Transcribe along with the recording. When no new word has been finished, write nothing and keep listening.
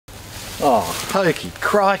Oh, hokey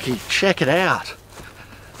crikey, check it out.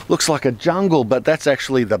 Looks like a jungle, but that's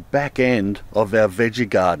actually the back end of our veggie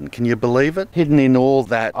garden. Can you believe it? Hidden in all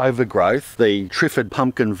that overgrowth, the Triffid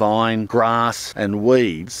pumpkin vine, grass and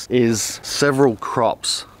weeds, is several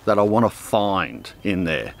crops that I want to find in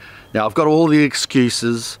there. Now I've got all the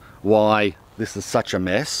excuses why this is such a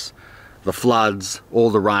mess. The floods,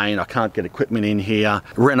 all the rain, I can't get equipment in here,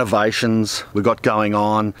 renovations we've got going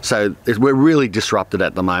on. So we're really disrupted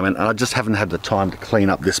at the moment, and I just haven't had the time to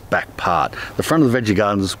clean up this back part. The front of the veggie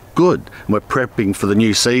garden's good, and we're prepping for the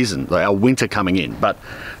new season, our winter coming in. But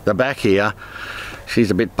the back here,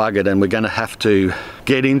 she's a bit buggered, and we're gonna have to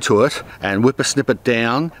get into it and whippersnip it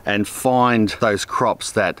down and find those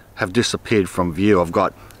crops that have disappeared from view. I've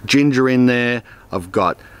got ginger in there, I've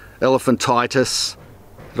got elephantitis.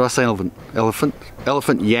 Did I say elephant?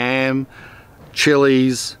 Elephant yam,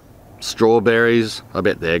 chilies, strawberries, I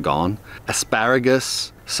bet they're gone.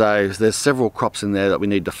 Asparagus, so there's several crops in there that we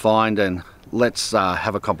need to find, and let's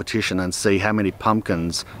have a competition and see how many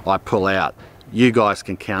pumpkins I pull out. You guys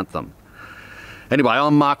can count them. Anyway,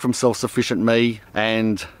 I'm Mark from Self Sufficient Me,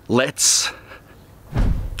 and let's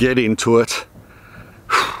get into it.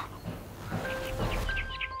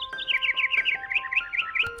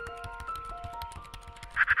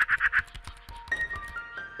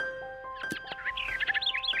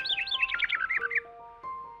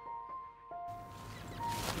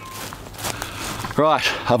 Right,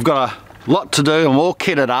 I've got a lot to do. I'm all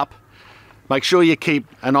kitted up. Make sure you keep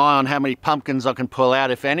an eye on how many pumpkins I can pull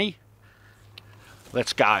out, if any.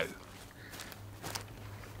 Let's go.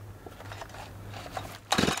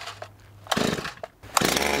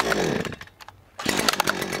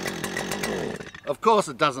 Of course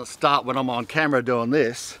it doesn't start when I'm on camera doing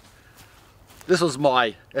this. This was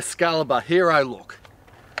my Excalibur hero look.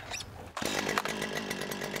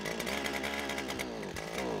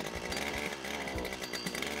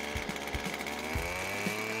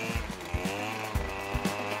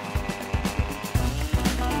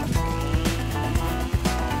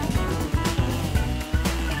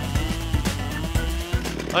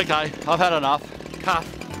 Okay, I've had enough. Cut.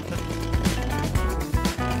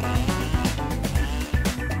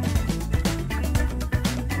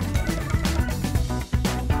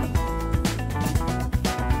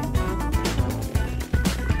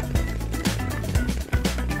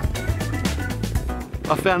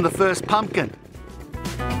 I found the first pumpkin.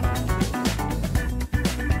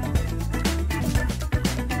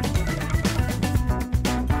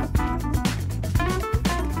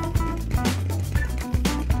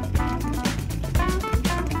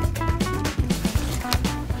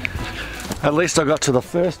 At least I got to the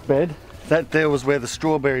first bed. That there was where the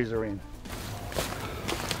strawberries are in.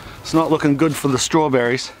 It's not looking good for the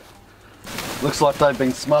strawberries. Looks like they've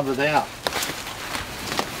been smothered out.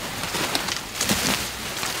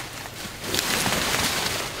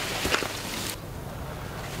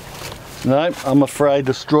 No, I'm afraid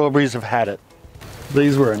the strawberries have had it.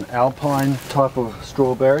 These were an alpine type of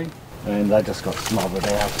strawberry, and they just got smothered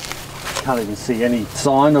out. Can't even see any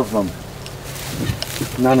sign of them.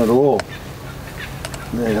 None at all.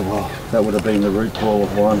 Yeah, well, that would have been the root ball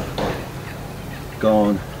of one.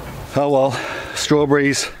 Gone. Oh well,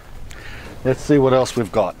 strawberries. Let's see what else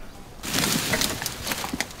we've got.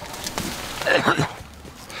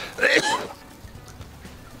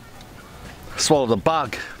 Swallowed a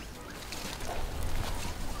bug.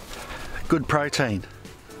 Good protein.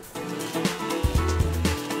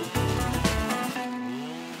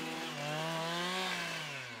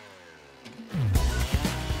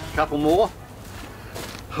 Couple more.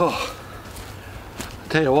 Oh,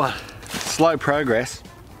 tell you what, slow progress,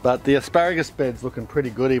 but the asparagus bed's looking pretty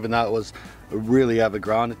good, even though it was really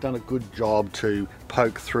overgrown. It's done a good job to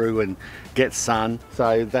poke through and get sun,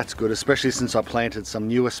 so that's good, especially since I planted some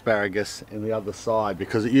new asparagus in the other side,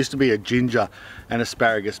 because it used to be a ginger and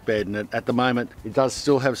asparagus bed, and at the moment it does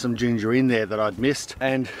still have some ginger in there that I'd missed,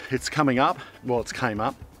 and it's coming up. Well, it's came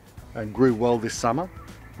up and grew well this summer.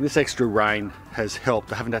 This extra rain has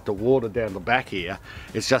helped. I haven't had to water down the back here.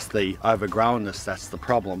 It's just the overgrownness that's the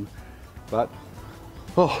problem. But,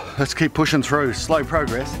 oh, let's keep pushing through. Slow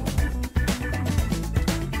progress.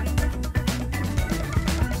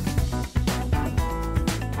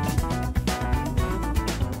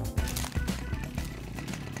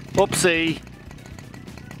 Whoopsie.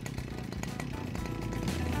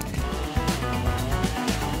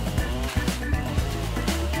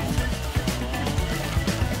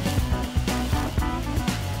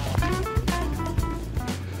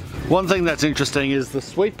 One thing that's interesting is the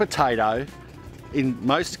sweet potato in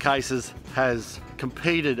most cases has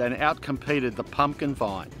competed and outcompeted the pumpkin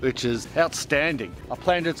vine, which is outstanding. I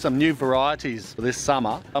planted some new varieties for this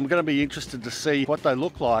summer. I'm going to be interested to see what they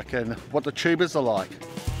look like and what the tubers are like.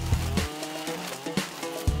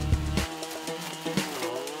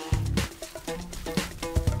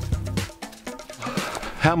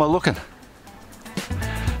 How am I looking?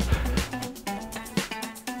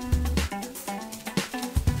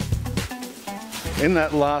 In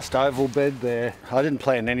that last oval bed there, I didn't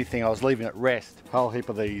plant anything, I was leaving it rest. A whole heap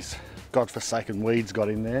of these godforsaken weeds got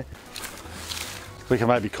in there. We can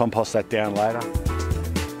maybe compost that down later.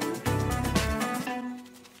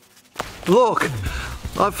 Look,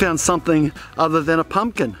 I've found something other than a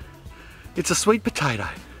pumpkin. It's a sweet potato.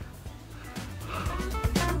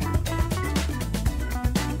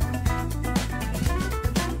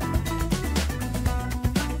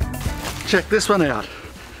 Check this one out.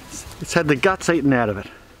 It's had the guts eaten out of it.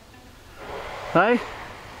 Hey?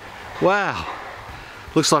 Wow.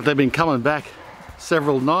 Looks like they've been coming back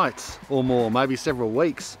several nights or more, maybe several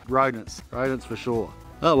weeks. Rodents for sure.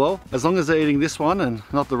 Oh well, as long as they're eating this one and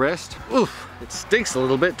not the rest. Oof, it stinks a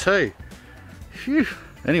little bit too. Phew.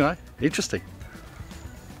 Anyway, interesting.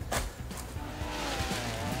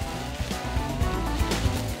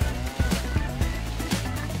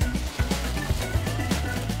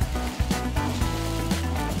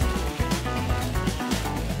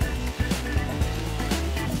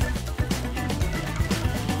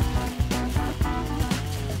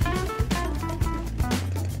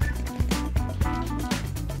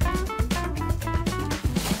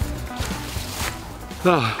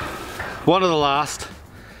 Oh, one of the last.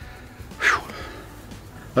 Whew.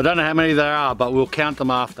 I don't know how many there are, but we'll count them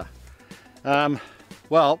after.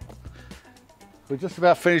 Well, we're just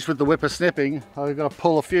about finished with the whippersnipping. I've got to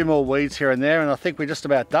pull a few more weeds here and there, and I think we're just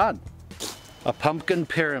about done. A pumpkin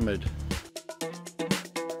pyramid.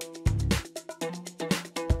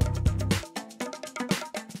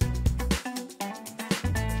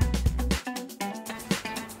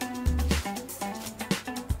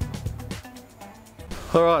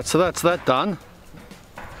 Alright, so that's that done.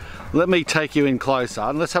 Let me take you in closer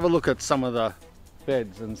and let's have a look at some of the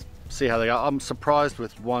beds and see how they go. I'm surprised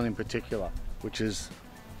with one in particular, which is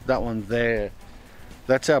that one there.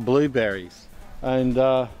 That's our blueberries, and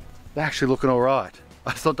they're actually looking alright.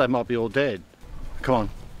 I thought they might be all dead. Come on.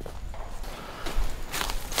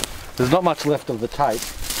 There's not much left of the tape,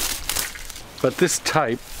 but this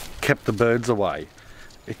tape kept the birds away.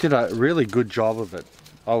 It did a really good job of it.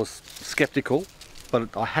 I was skeptical,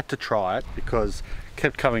 but I had to try it because it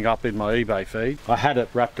kept coming up in my eBay feed. I had it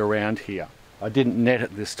wrapped around here. I didn't net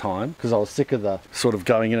it this time because I was sick of the sort of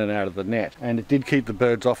going in and out of the net, and it did keep the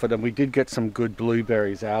birds off it, and we did get some good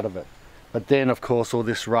blueberries out of it. But then of course all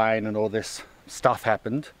this rain and all this stuff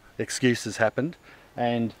happened, excuses happened,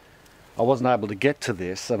 and I wasn't able to get to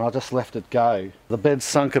this, and I just left it go. The bed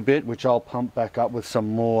sunk a bit, which I'll pump back up with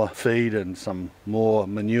some more feed and some more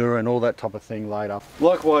manure and all that type of thing later.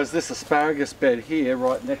 Likewise, this asparagus bed here,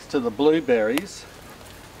 right next to the blueberries,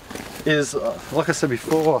 is, like I said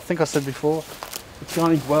before, I think I said before, it's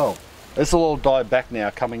going well. This will all die back now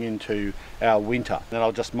coming into our winter, then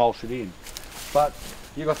I'll just mulch it in. But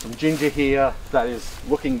you've got some ginger here that is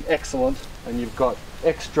looking excellent, and you've got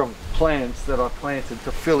extra plants that I planted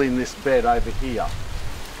to fill in this bed over here.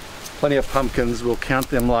 Plenty of pumpkins, we'll count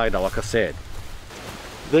them later, like I said.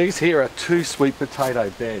 These here are two sweet potato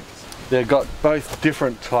beds. They've got both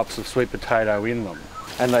different types of sweet potato in them,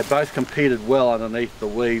 and they both competed well underneath the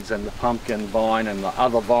weeds and the pumpkin vine and the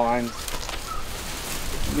other vines.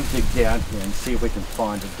 Let me dig down here and see if we can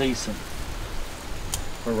find a decent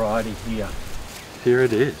variety here. Here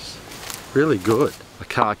it is. Really good.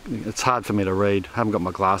 It's hard for me to read. I haven't got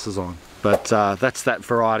my glasses on. But that's that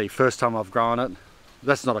variety. First time I've grown it.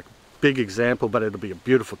 That's not a big example, but it'll be a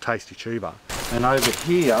beautiful, tasty tuber. And over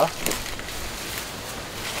here,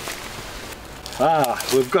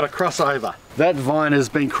 we've got a crossover. That vine has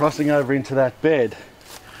been crossing over into that bed.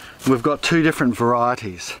 We've got two different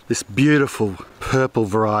varieties. This beautiful purple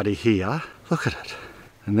variety here. Look at it.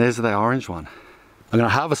 And there's the orange one. I'm going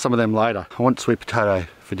to harvest some of them later. I want sweet potato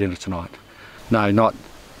for dinner tonight. No, not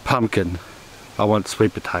pumpkin. I want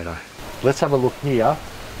sweet potato. Let's have a look here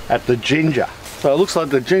at the ginger. So it looks like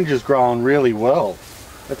the ginger's growing really well.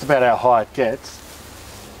 That's about how high it gets.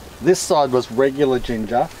 This side was regular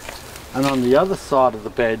ginger, and on the other side of the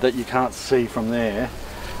bed that you can't see from there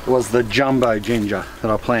was the jumbo ginger that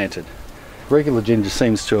I planted. Regular ginger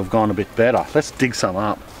seems to have gone a bit better. Let's dig some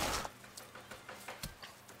up.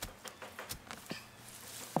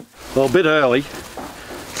 Well, a bit early.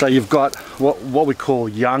 So you've got what we call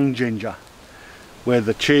young ginger, where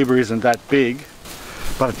the tuber isn't that big,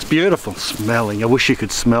 But it's beautiful smelling. I wish you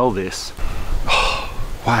could smell this. Oh,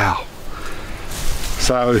 wow.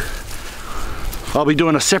 So I'll be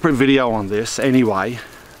doing a separate video on this anyway.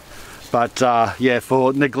 But yeah,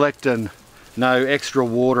 for neglect and no extra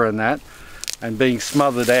water and that, and being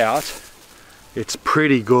smothered out, it's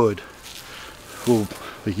pretty good. We'll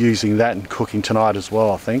be using that and cooking tonight as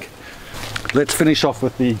well, I think. Let's finish off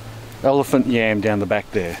with the elephant yam down the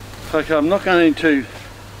back there. Okay, I'm not going to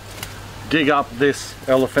dig up this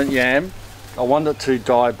elephant yam. I want it to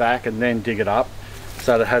die back and then dig it up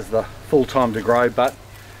so that it has the full time to grow, but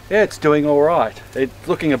yeah, it's doing all right. It's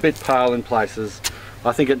looking a bit pale in places.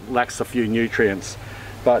 I think it lacks a few nutrients,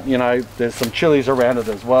 but you know, there's some chilies around it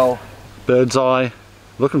as well. Bird's eye,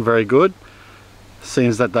 looking very good.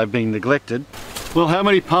 Seems that they've been neglected. Well, how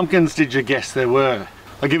many pumpkins did you guess there were?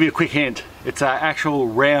 I'll give you a quick hint. It's an actual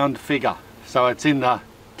round figure. So it's in the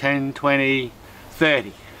 10, 20,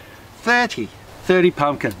 30. 30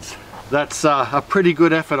 pumpkins. That's a pretty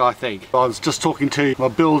good effort, I think. I was just talking to my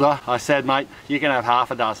builder. I said, mate, you can have half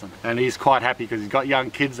a dozen. And he's quite happy because he's got young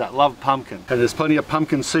kids that love pumpkin. And there's plenty of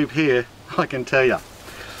pumpkin soup here, I can tell you.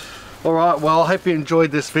 All right, well, I hope you enjoyed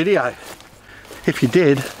this video. If you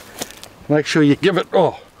did, make sure you give it,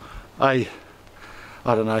 I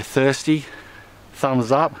don't know, thirsty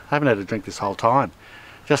thumbs up. I haven't had a drink this whole time.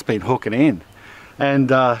 Just been hooking in. And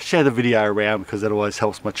share the video around because it always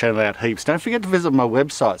helps my channel out heaps. Don't forget to visit my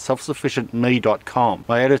website, selfsufficientme.com.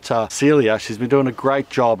 My editor, Celia, she's been doing a great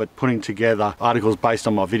job at putting together articles based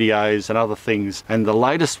on my videos and other things. And the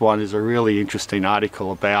latest one is a really interesting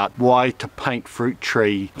article about why to paint fruit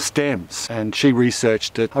tree stems. And she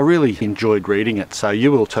researched it. I really enjoyed reading it, so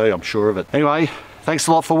you will too, I'm sure of it. Anyway, thanks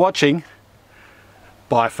a lot for watching.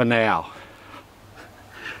 Bye for now.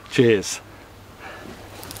 Cheers.